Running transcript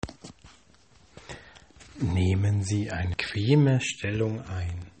Nehmen Sie eine bequeme Stellung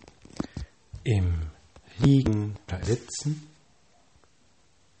ein. Im Liegen oder Sitzen.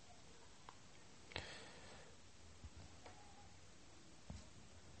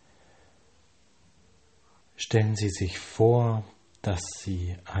 Stellen Sie sich vor, dass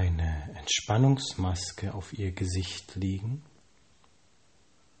Sie eine Entspannungsmaske auf Ihr Gesicht legen.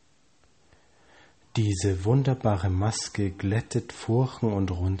 Diese wunderbare Maske glättet Furchen und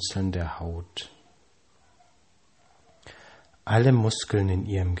Runzeln der Haut. Alle Muskeln in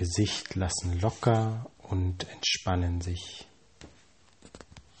Ihrem Gesicht lassen locker und entspannen sich.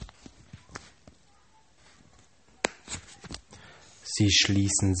 Sie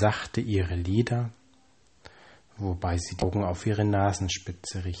schließen sachte Ihre Lider, wobei Sie die Augen auf Ihre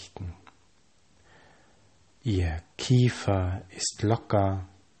Nasenspitze richten. Ihr Kiefer ist locker,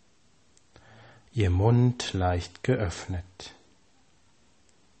 Ihr Mund leicht geöffnet.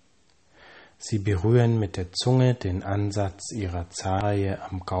 Sie berühren mit der Zunge den Ansatz Ihrer Zahnreihe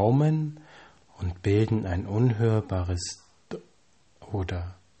am Gaumen und bilden ein unhörbares D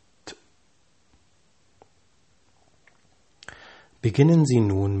oder T. Beginnen Sie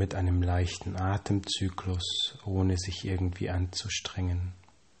nun mit einem leichten Atemzyklus, ohne sich irgendwie anzustrengen.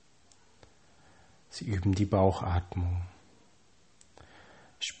 Sie üben die Bauchatmung.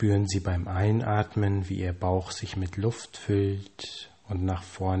 Spüren Sie beim Einatmen, wie Ihr Bauch sich mit Luft füllt und nach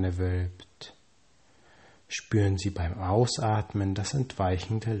vorne wölbt. Spüren Sie beim Ausatmen das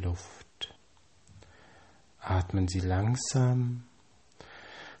Entweichen der Luft. Atmen Sie langsam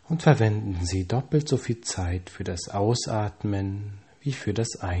und verwenden Sie doppelt so viel Zeit für das Ausatmen wie für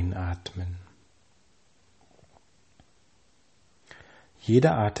das Einatmen.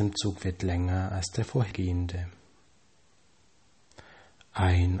 Jeder Atemzug wird länger als der vorhergehende.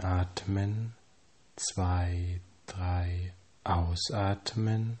 Einatmen, 2, 3,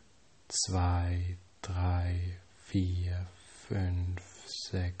 ausatmen, 2, 3, 4, 5,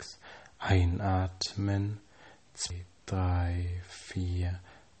 6, einatmen, 2, 3, 4,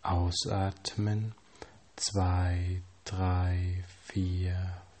 ausatmen, 2, 3,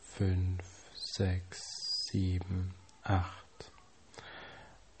 4, 5, 6, 7, 8,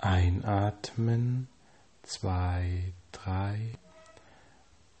 einatmen, 2, 3,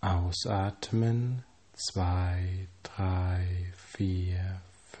 ausatmen, 2, 3, 4,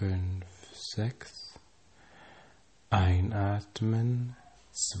 5, 6, einatmen,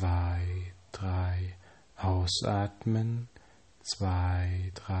 2, 3, ausatmen,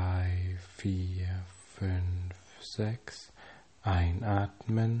 2, 3, 4, 5, 6,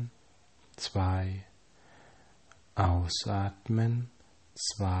 einatmen, 2, ausatmen,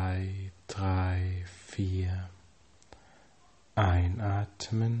 2, 3, 4,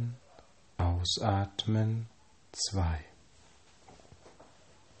 einatmen, ausatmen, 2.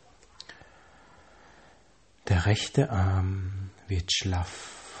 Der rechte Arm wird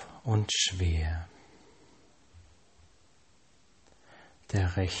schlaff und schwer.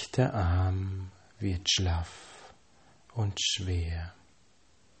 Der rechte Arm wird schlaff und schwer.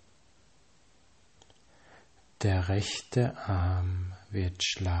 Der rechte Arm wird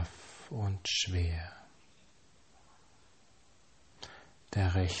schlaff und schwer.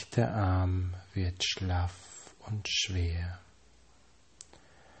 Der rechte Arm wird schlaff und schwer.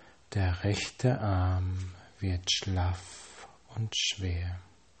 Der rechte Arm wird schlaff und schwer.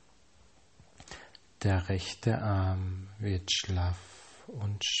 Der rechte Arm wird schlaff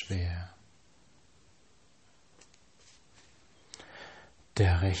und schwer.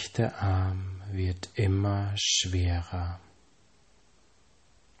 Der rechte Arm wird immer schwerer.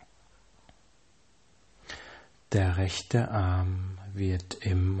 Der rechte Arm wird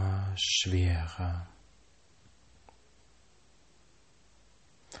immer schwerer.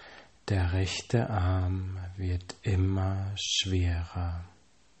 Der rechte Arm wird immer schwerer.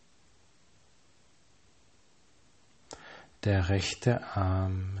 Der rechte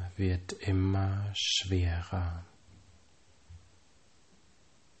Arm wird immer schwerer.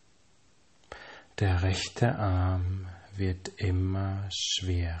 Der rechte Arm wird immer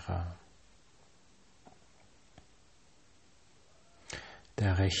schwerer.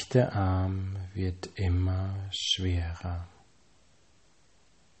 Der rechte Arm wird immer schwerer.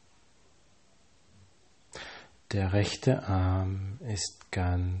 Der rechte Arm ist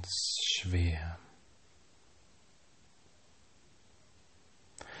ganz schwer.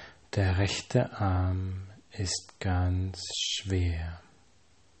 Der rechte Arm ist ganz schwer.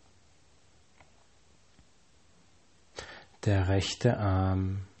 Der rechte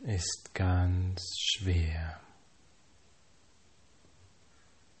Arm ist ganz schwer.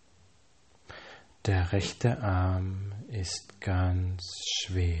 Der rechte Arm ist ganz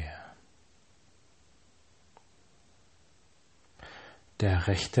schwer. Der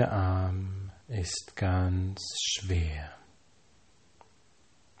rechte Arm ist ganz schwer.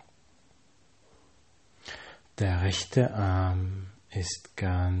 Der rechte Arm ist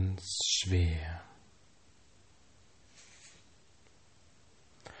ganz schwer.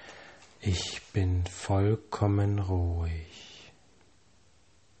 Ich bin vollkommen ruhig.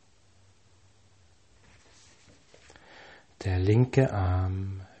 Der linke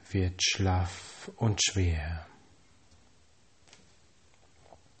Arm wird schlaff und schwer.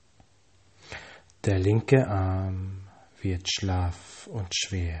 Der linke Arm wird schlaff und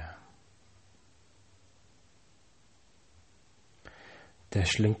schwer. Der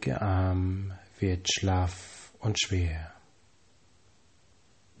linke Arm wird schlaff und schwer.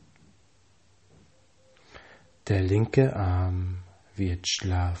 Der linke Arm wird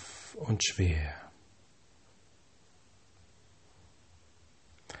schlaff und schwer.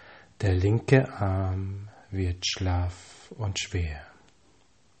 Der linke Arm wird schlaff und schwer.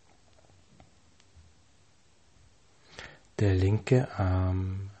 Der linke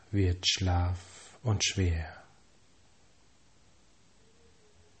Arm wird schlaff und schwer.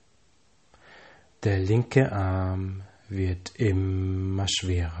 Der linke Arm wird immer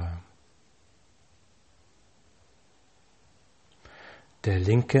schwerer. Der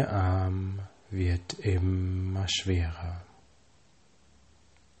linke Arm wird immer schwerer.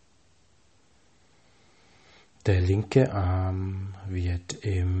 Der linke Arm wird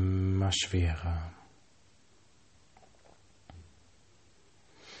immer schwerer.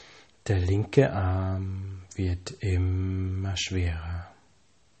 Der linke Arm wird immer schwerer.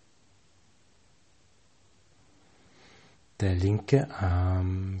 Der linke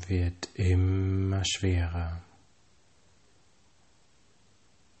Arm wird immer schwerer.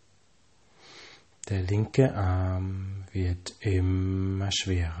 Der linke Arm wird immer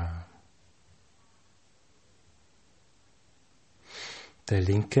schwerer. Der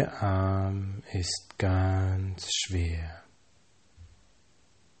linke Arm ist ganz schwer.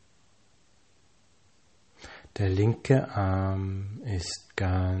 Der linke Arm ist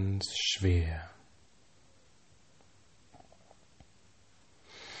ganz schwer.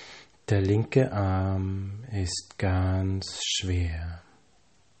 Der linke Arm ist ganz schwer.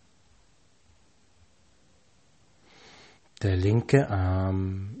 Der linke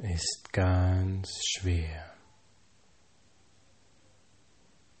Arm ist ganz schwer.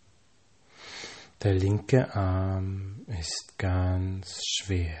 Der linke Arm ist ganz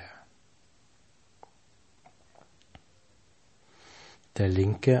schwer. Der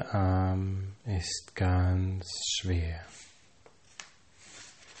linke Arm ist ganz schwer.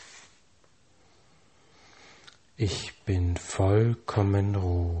 Ich bin vollkommen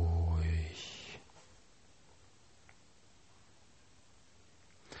ruhig.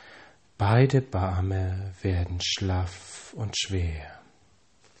 Beide Arme werden schlaff und schwer.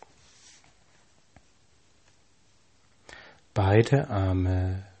 Beide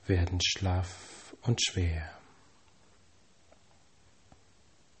Arme werden schlaff und schwer.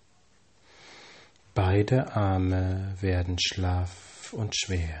 Beide Arme werden schlaff und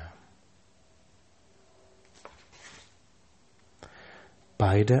schwer.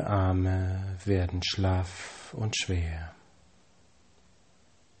 Beide Arme werden schlaff und schwer.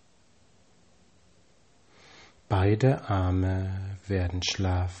 Beide Arme werden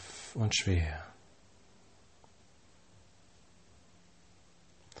schlaff und schwer.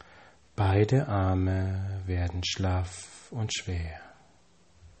 Beide Arme werden schlaff und schwer.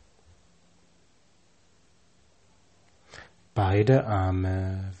 Beide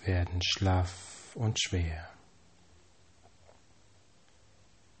Arme werden schlaff und schwer.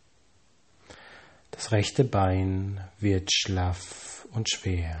 Das rechte Bein wird schlaff und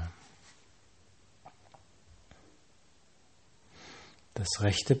schwer. Das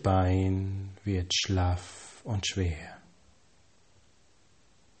rechte Bein wird schlaff und schwer.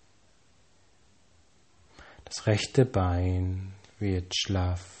 Das rechte Bein wird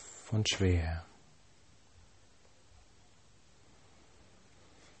schlaff und schwer.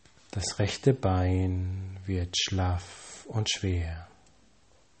 Das rechte Bein wird schlaff und schwer.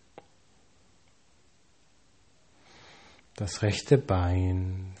 Das rechte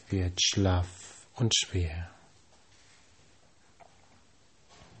Bein wird schlaff und schwer.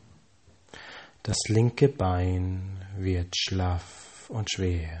 Das linke Bein wird schlaff und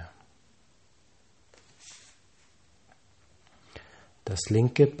schwer. Das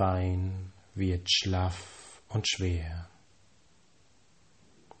linke Bein wird schlaff und schwer.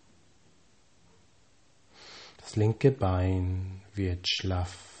 Das linke Bein wird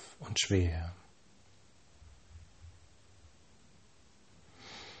schlaff und schwer.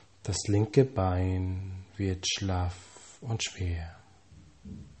 Das linke Bein wird schlaff und schwer.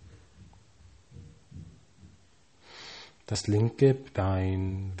 Das linke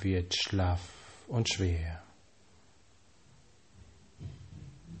Bein wird schlaff und schwer.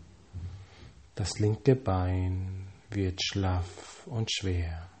 Das linke Bein wird schlaff und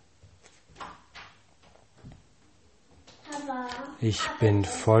schwer. Ich bin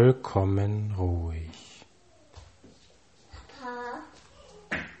vollkommen ruhig.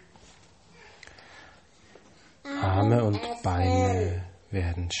 Arme und Beine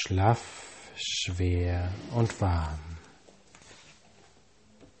werden schlaff, schwer und warm.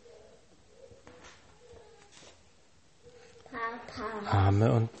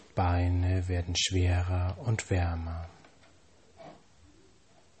 Arme und Beine werden schwerer und wärmer.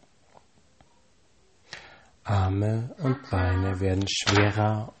 Arme und Beine werden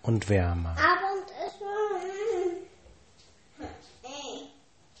schwerer und wärmer.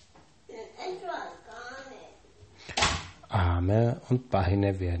 Arme und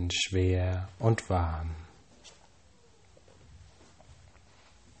Beine werden schwer und warm.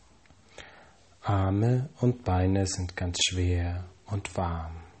 Arme und Beine sind ganz schwer und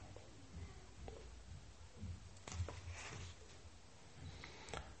warm.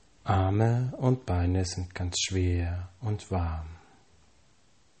 Arme und Beine sind ganz schwer und warm.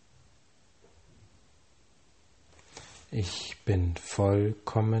 Ich bin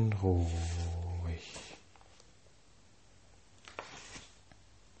vollkommen ruhig.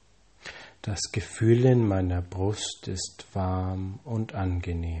 Das Gefühl in meiner Brust ist warm und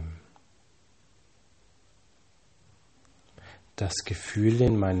angenehm. Das Gefühl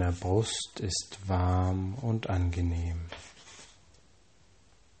in meiner Brust ist warm und angenehm.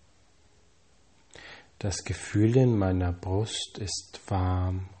 Das Gefühl in meiner Brust ist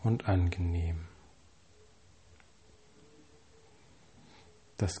warm und angenehm.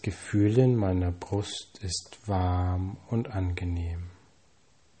 Das Gefühl in meiner Brust ist warm und angenehm.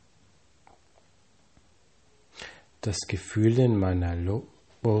 Das Gefühl in meiner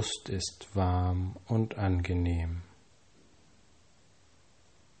Brust ist warm und angenehm.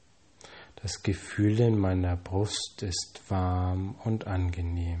 Das Gefühl in meiner Brust ist warm und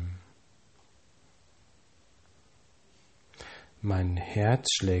angenehm. Mein Herz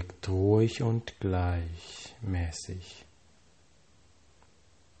schlägt ruhig und gleichmäßig.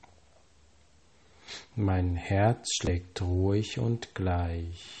 Mein Herz schlägt ruhig und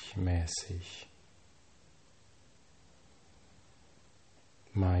gleichmäßig.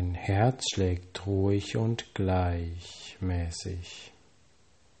 Mein Herz schlägt ruhig und gleichmäßig.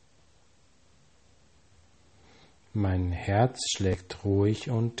 Mein Herz schlägt ruhig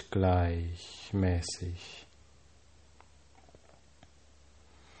und gleichmäßig.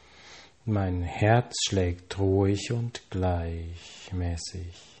 Mein Herz schlägt ruhig und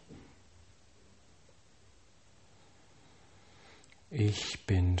gleichmäßig. Ich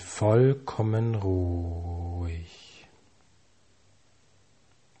bin vollkommen ruhig.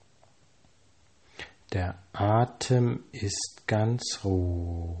 Der Atem ist ganz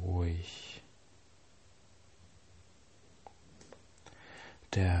ruhig.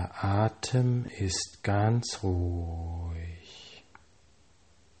 Der Atem ist ganz ruhig.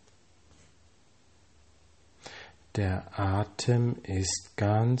 Der Atem ist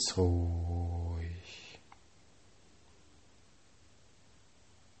ganz ruhig.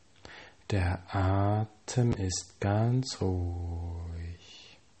 Der Atem ist ganz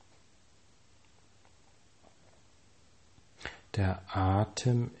ruhig. Der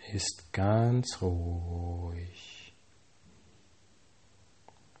Atem ist ganz ruhig.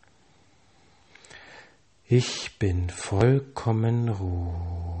 Ich bin vollkommen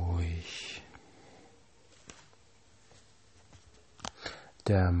ruhig.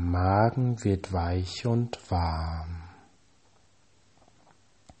 Der Magen wird weich und warm.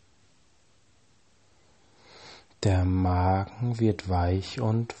 Der Magen wird weich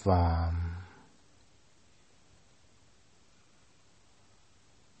und warm.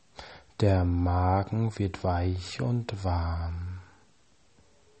 Der Magen wird weich und warm.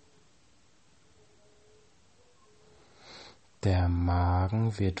 Der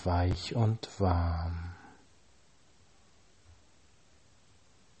Magen wird weich und warm.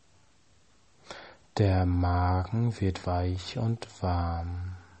 Der Magen wird weich und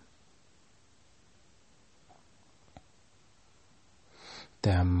warm.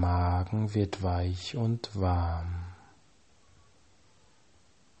 Der Magen wird weich und warm.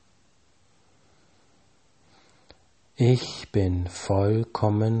 Ich bin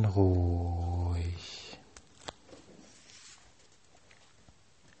vollkommen ruhig.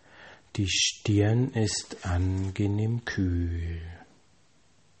 Die Stirn ist angenehm kühl.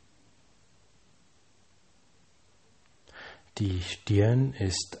 Die Stirn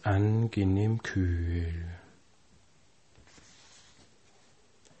ist angenehm kühl.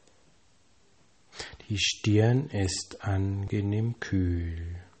 Die Stirn ist angenehm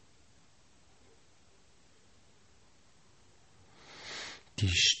kühl. Die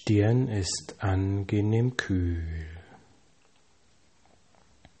Stirn ist angenehm kühl.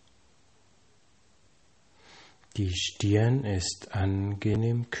 Die Stirn ist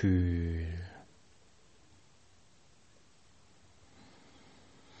angenehm kühl.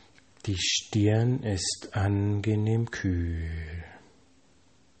 Die Stirn ist angenehm kühl.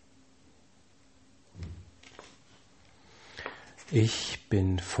 Ich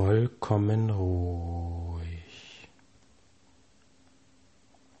bin vollkommen ruhig.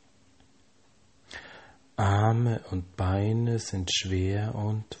 Arme und Beine sind schwer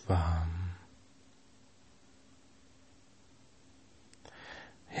und warm.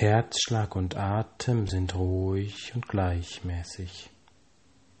 Herzschlag und Atem sind ruhig und gleichmäßig.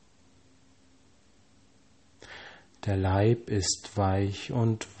 Der Leib ist weich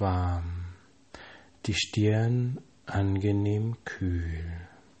und warm, die Stirn angenehm kühl.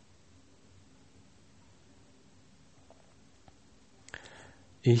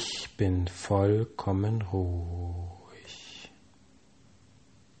 Ich bin vollkommen ruhig.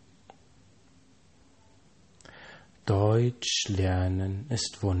 Deutsch lernen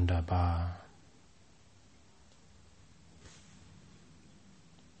ist wunderbar.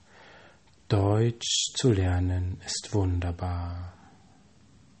 Deutsch zu lernen ist wunderbar.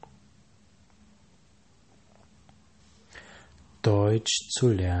 Deutsch zu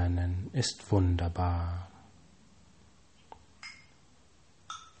lernen ist wunderbar.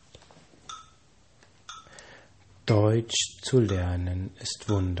 Deutsch zu lernen ist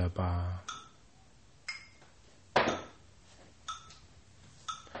wunderbar.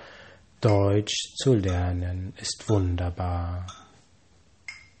 Deutsch zu lernen ist wunderbar.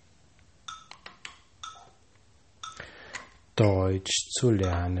 Deutsch zu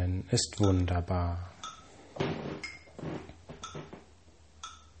lernen ist wunderbar.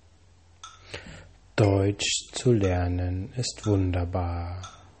 Deutsch zu lernen ist wunderbar.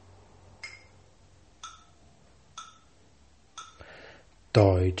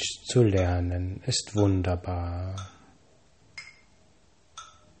 Deutsch zu lernen ist wunderbar.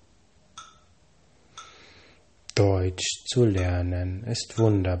 Deutsch zu lernen ist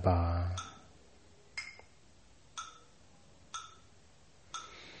wunderbar.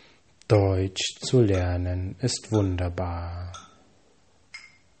 Deutsch zu lernen ist wunderbar.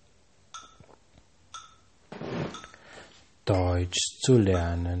 Deutsch zu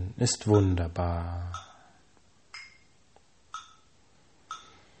lernen ist wunderbar.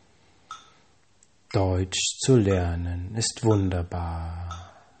 Deutsch zu lernen ist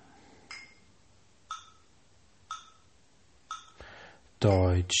wunderbar.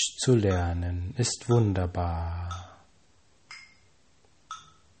 Deutsch zu lernen ist wunderbar.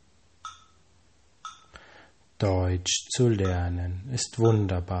 Deutsch zu lernen ist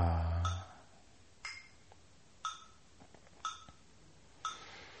wunderbar.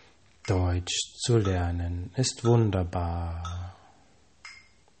 Deutsch zu lernen ist wunderbar.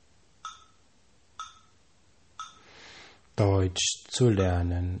 Deutsch zu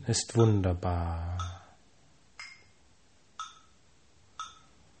lernen ist wunderbar.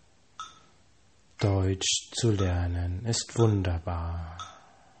 Deutsch zu lernen ist wunderbar.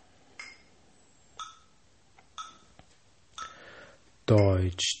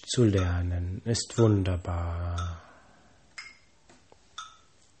 Deutsch zu lernen ist wunderbar.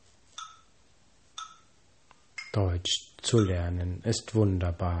 Deutsch zu lernen ist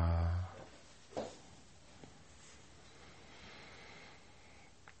wunderbar.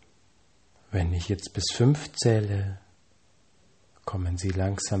 Wenn ich jetzt bis 5 zähle, kommen Sie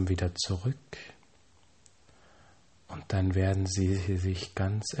langsam wieder zurück und dann werden Sie sich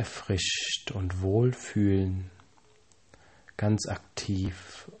ganz erfrischt und wohl fühlen, ganz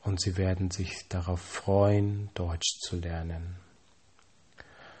aktiv, und Sie werden sich darauf freuen, Deutsch zu lernen.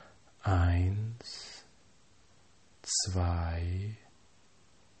 1, 2,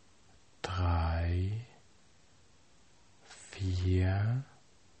 3, 4,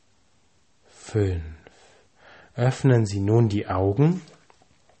 5. Öffnen Sie nun die Augen,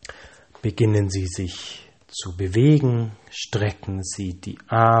 beginnen Sie sich zu bewegen, strecken Sie die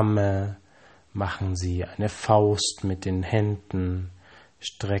Arme, machen Sie eine Faust mit den Händen,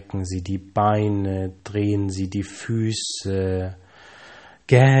 strecken Sie die Beine, drehen Sie die Füße,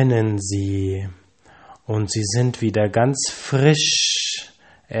 gähnen Sie und Sie sind wieder ganz frisch,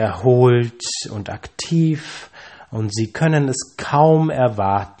 erholt und aktiv. Und Sie können es kaum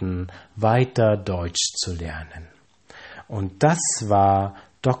erwarten, weiter Deutsch zu lernen. Und das war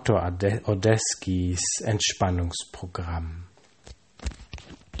Dr. Odeskis Entspannungsprogramm.